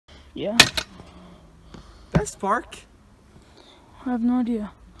Yeah. That spark? I have no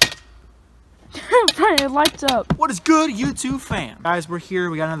idea. It lights up. What is good, YouTube fam? Guys, we're here.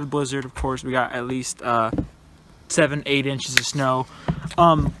 We got another blizzard, of course. We got at least 7-8 inches of snow.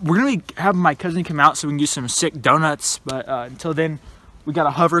 We're gonna be having my cousin come out so we can do some sick donuts. But until then, we got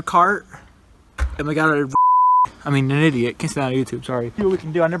a hover cart and we got an idiot. Can't say that on YouTube. Sorry. See what we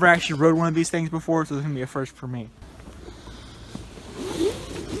can do. I never actually rode one of these things before, so this is gonna be a first for me.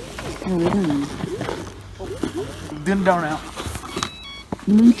 Doing a donut.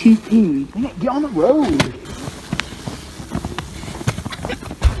 Bluetooth paired. Dang it, get on the road.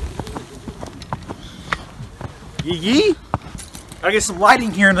 Yee yee. Gotta get some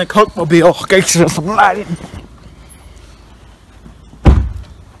lighting here in the Coke mobile. Okay, some lighting.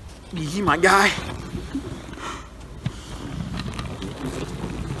 Yee yee, my guy.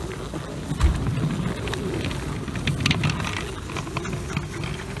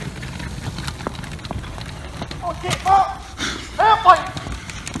 Okay,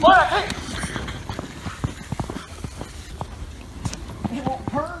 it won't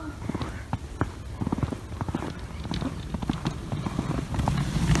turn.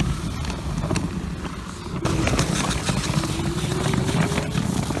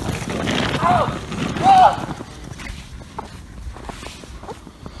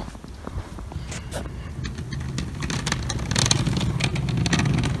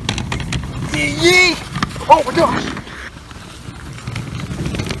 Yee! Oh my gosh!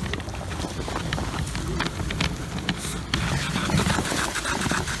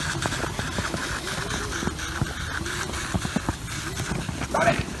 Got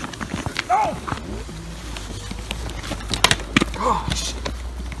it! No! Gosh!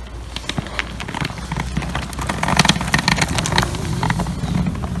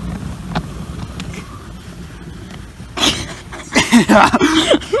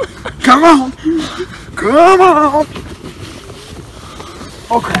 Come on! Come on!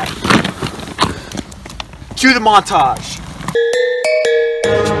 Okay. Cue the montage.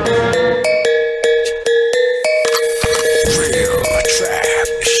 Real trap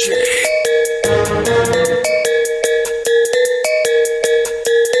shit.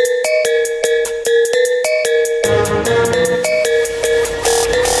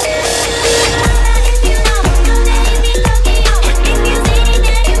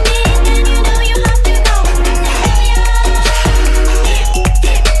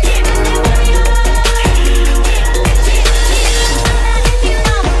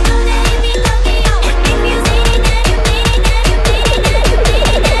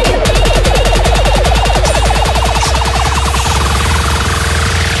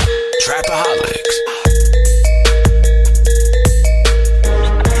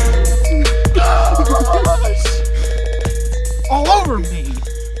 Me.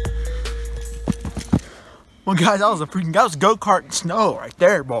 Well, guys, that was a go-kart in snow right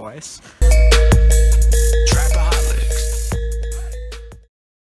there, boys.